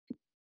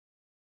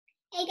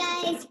Hey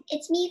guys,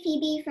 it's me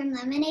Phoebe from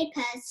Lemonade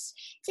Puss.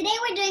 Today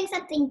we're doing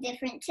something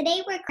different.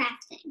 Today we're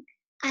crafting.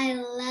 I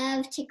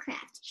love to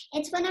craft.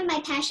 It's one of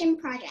my passion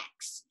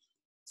projects.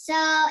 So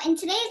in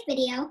today's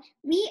video,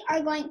 we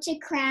are going to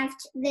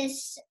craft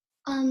this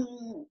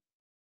hot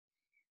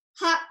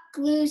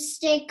glue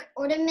stick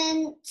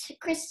ornament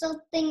crystal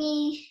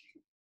thingy.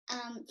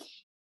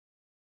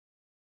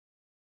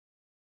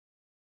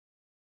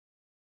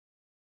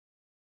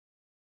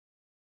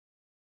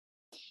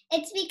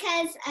 It's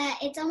because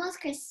it's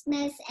almost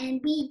Christmas and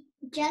we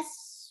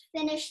just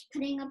finished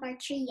putting up our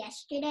tree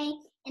yesterday,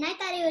 and I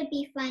thought it would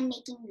be fun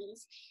making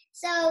these.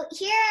 So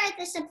here are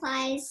the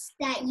supplies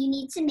that you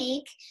need to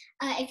make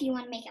if you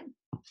want to make them.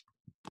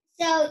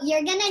 So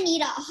you're gonna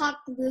need a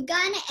hot glue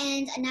gun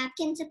and a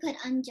napkin to put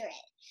under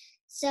it.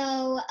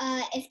 So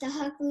if the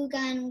hot glue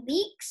gun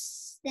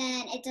leaks,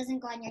 then it doesn't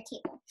go on your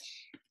table.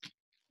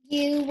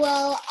 You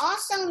will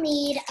also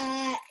need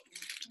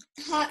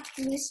hot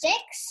glue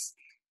sticks.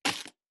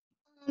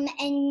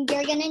 And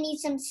you're gonna need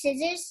some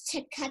scissors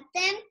to cut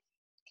them.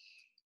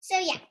 So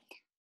yeah,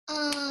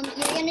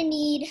 you're gonna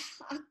need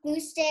glue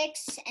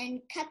sticks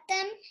and cut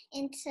them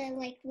into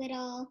like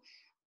little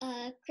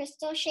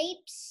crystal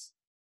shapes.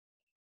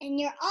 And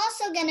you're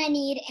also gonna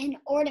need an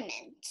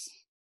ornament.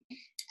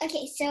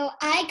 Okay, so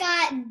I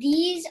got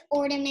these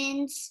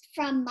ornaments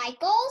from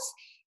Michael's,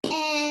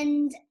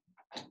 and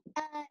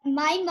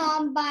my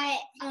mom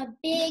bought a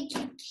big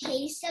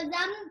case of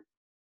them.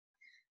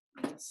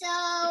 So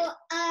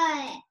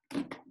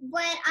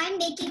what I'm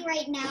making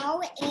right now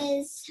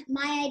is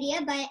my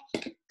idea, but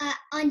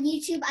on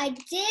YouTube I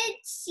did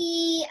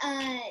see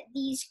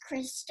these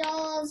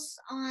crystals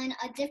on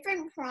a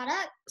different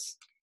product.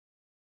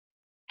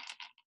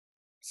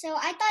 So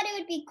I thought it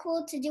would be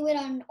cool to do it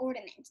on an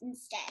ornament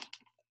instead.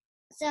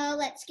 So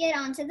let's get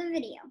on to the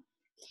video.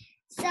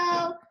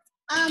 So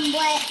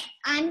what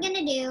I'm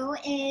gonna do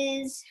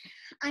is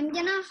I'm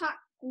gonna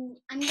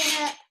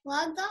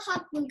plug the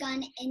hot glue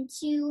gun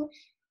into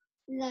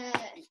the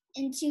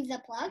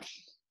plug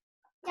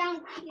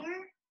down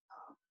here.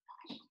 Oh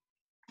gosh.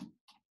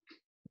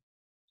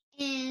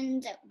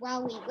 And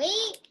while we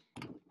wait,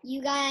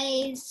 you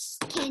guys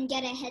can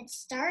get a head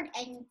start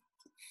and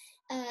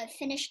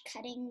finish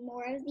cutting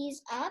more of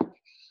these up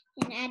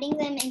and adding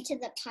them into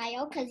the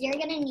pile, because you're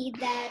gonna need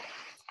that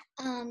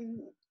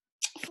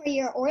for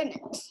your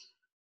ornament.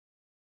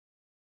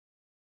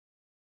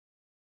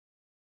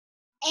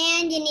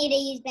 And you need to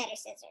use better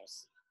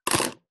scissors.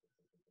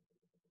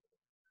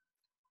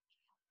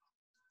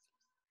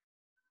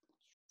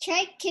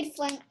 Try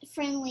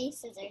kid-friendly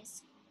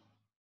scissors.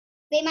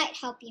 They might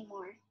help you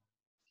more.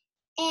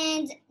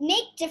 And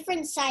make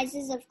different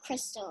sizes of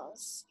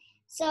crystals.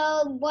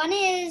 So one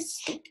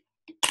is,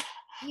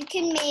 you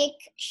can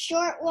make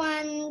short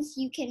ones,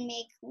 you can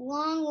make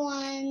long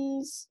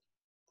ones,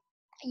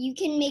 you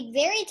can make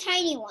very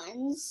tiny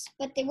ones,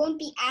 but they won't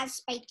be as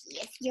spiky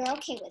if you're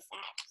okay with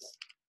that.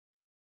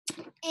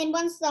 And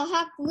once the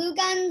hot glue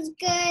gun's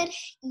good,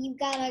 you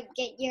gotta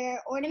get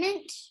your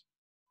ornament.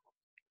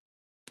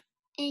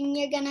 And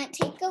you're gonna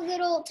take a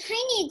little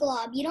tiny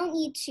glob, you don't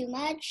need too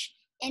much,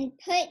 and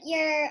put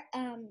your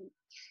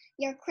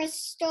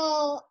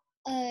crystal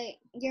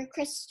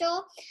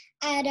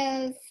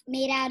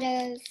made out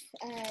of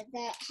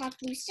the hot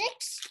glue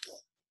sticks,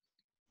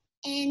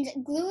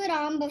 and glue it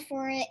on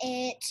before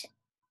it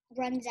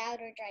runs out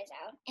or dries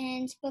out.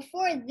 And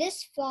before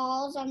this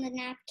falls on the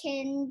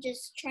napkin,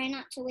 just try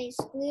not to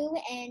waste glue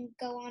and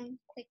go on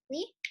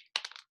quickly.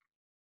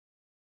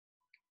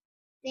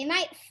 They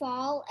might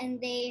fall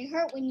and they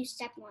hurt when you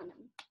step on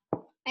them.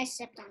 I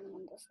stepped on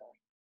one before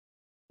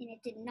and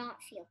it did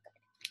not feel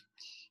good.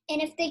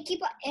 And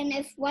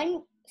if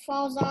one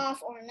falls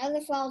off or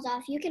another falls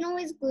off, you can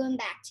always glue them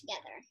back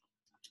together.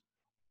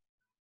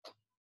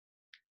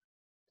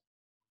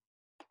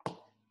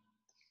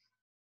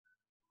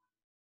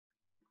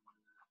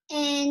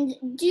 And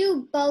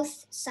do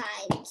both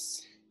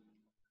sides.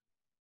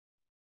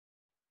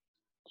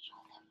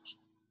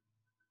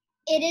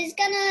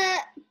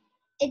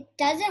 It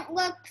doesn't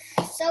look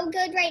so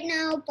good right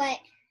now, but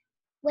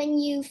when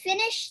you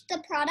finish the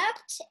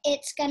product,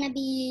 it's gonna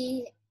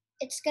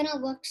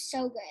look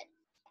so good.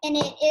 And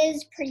it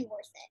is pretty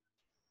worth it.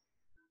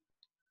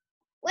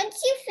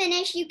 Once you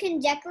finish, you can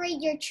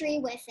decorate your tree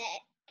with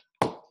it.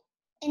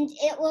 And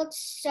it looks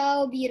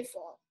so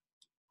beautiful.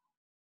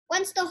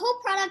 Once the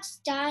whole product's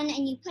done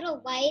and you put a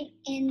light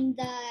in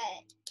the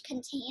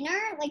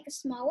container, like the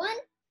small one,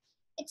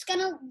 it's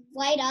gonna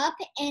light up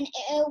and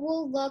it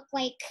will look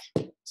like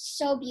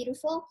so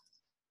beautiful.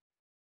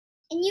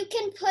 And you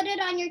can put it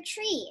on your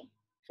tree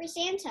for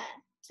Santa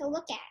to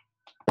look at.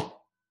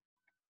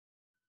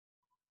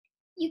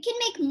 You can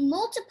make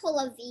multiple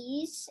of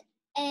these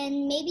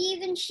and maybe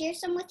even share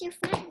some with your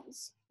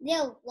friends.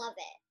 They'll love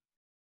it.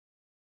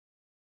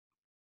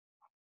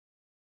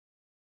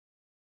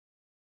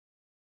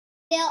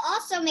 They'll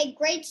also make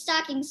great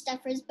stocking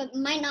stuffers, but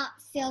might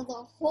not fill the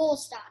whole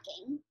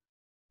stocking.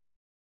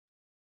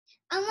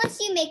 Unless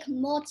you make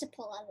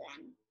multiple of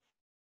them.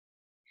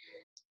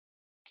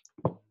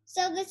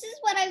 So this is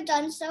what I've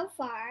done so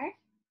far.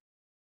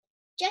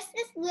 Just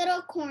this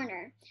little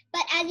corner.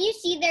 But as you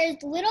see,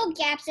 there's little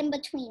gaps in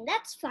between.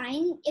 That's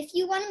fine. If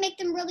you want to make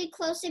them really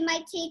close, it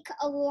might take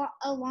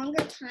a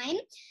longer time.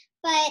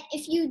 But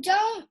if you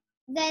don't,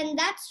 then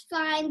that's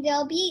fine.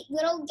 There'll be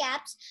little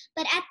gaps.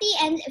 But at the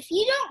end, if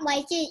you don't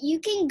like it,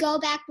 you can go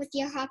back with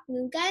your hot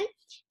glue gun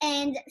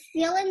and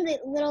fill in the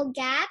little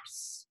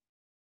gaps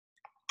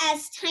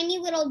as tiny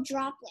little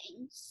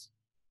droplings.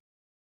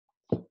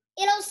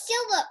 It'll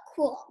still look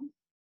cool.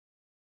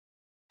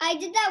 I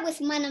did that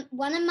with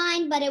one of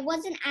mine, but it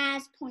wasn't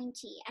as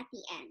pointy at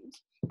the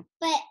end.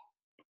 But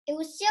it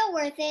was still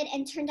worth it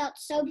and turned out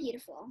so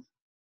beautiful.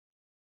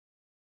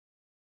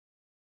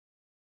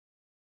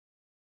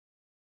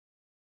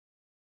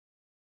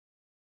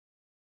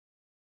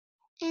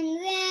 And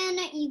then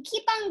you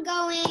keep on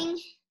going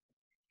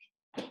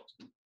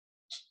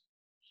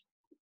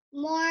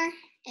more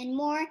and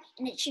more,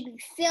 and it should be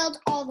filled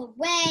all the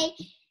way.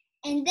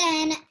 And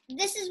then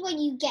this is what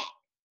you get.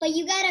 But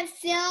you gotta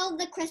fill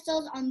the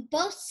crystals on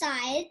both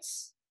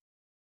sides.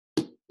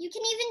 You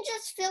can even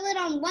just fill it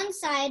on one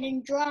side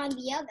and draw on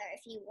the other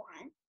if you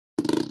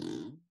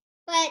want.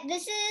 But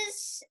this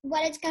is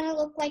what it's gonna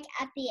look like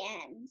at the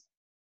end.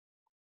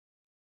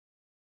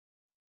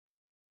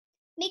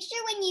 Make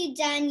sure when you're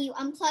done, you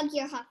unplug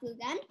your hot glue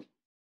gun.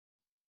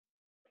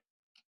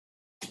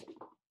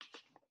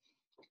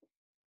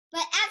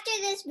 But after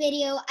this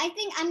video, I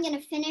think I'm gonna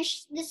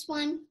finish this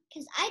one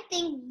because I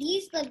think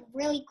these look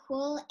really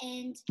cool,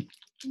 and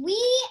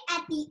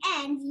at the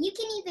end, you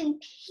can even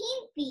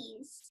paint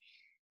these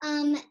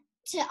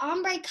to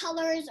ombre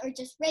colors or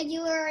just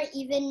regular,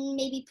 even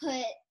maybe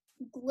put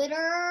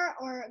glitter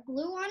or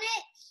glue on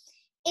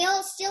it.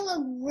 It'll still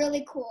look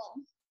really cool.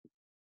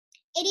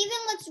 It even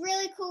looks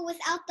really cool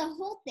without the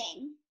whole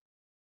thing.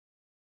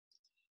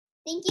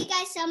 Thank you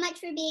guys so much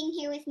for being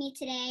here with me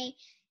today.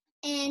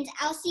 And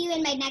I'll see you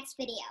in my next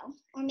video,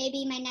 or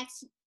maybe my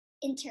next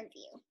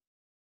interview.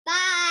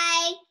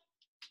 Bye!